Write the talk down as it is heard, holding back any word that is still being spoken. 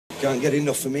Can't get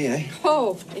enough of me, eh?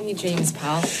 Oh, in your dreams,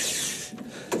 pal.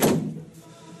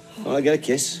 Will I get a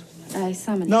kiss?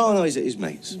 Simon. No, his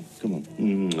mates. Come on.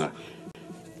 Mwah.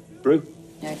 Brew?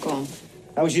 Yeah, go on.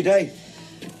 How was your day?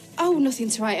 Oh,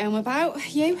 nothing to write home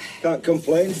about. You? Can't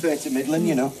complain, fair to middling,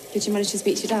 you know. Did you manage to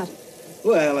speak to your dad?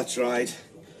 Well, I tried.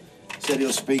 Said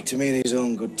he'll speak to me in his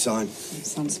own good time.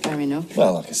 Sounds fair enough.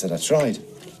 Well, like I said, I tried.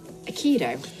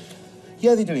 Aikido?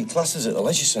 Yeah, they're doing classes at the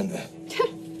leisure centre.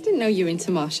 Didn't know you were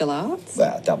into martial arts.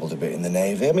 Well, I dabbled a bit in the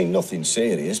Navy. I mean, nothing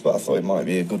serious, but I thought it might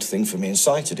be a good thing for me and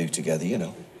Si to do together, you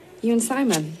know. You and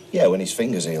Simon? Yeah, when his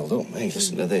finger's healed up. Hey,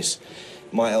 listen to this.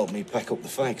 Might help me pack up the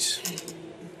fags.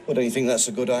 Well, don't you think that's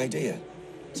a good idea?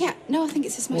 Yeah, no, I think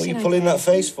it's a smashing idea. What are you pulling that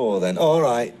face for, then? All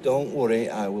right, don't worry.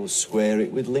 I will square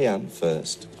it with Leanne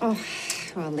first. Oh,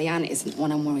 well, Leanne isn't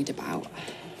one I'm worried about.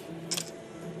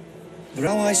 But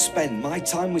how I spend my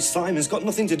time with Simon's got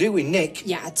nothing to do with Nick.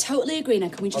 Yeah, I totally agree. Now,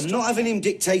 can we just... I'm not having him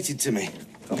dictated to me.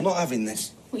 I'm not having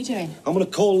this. What are you doing? I'm going to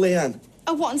call Leanne.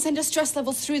 Oh, what, and send her stress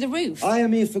levels through the roof? I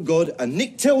am here for good, and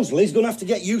Nick Tilsley's going to have to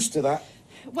get used to that.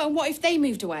 Well, what if they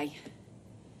moved away?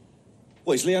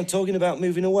 What, is Leanne talking about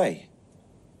moving away?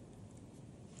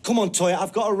 Come on, Toyah,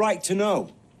 I've got a right to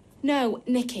know. No,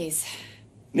 Nick is.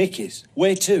 Nick is?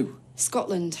 Where to?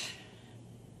 Scotland.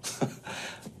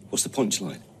 What's the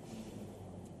punchline?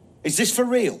 Is this for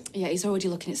real? Yeah, he's already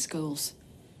looking at schools.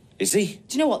 Is he?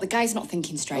 Do you know what? The guy's not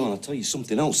thinking straight. Oh, I'll tell you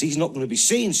something else. He's not going to be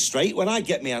seeing straight when I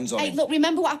get my hands on him. Hey, look,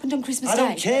 remember what happened on Christmas Day? I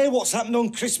don't care what's happened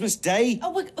on Christmas Day.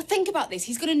 Oh, well, think about this.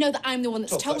 He's going to know that I'm the one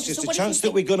that's told. That's just so a chance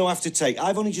that we're going to have to take.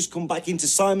 I've only just come back into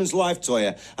Simon's life,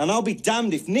 Toyah, and I'll be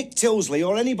damned if Nick Tilsley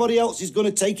or anybody else is going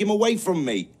to take him away from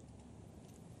me.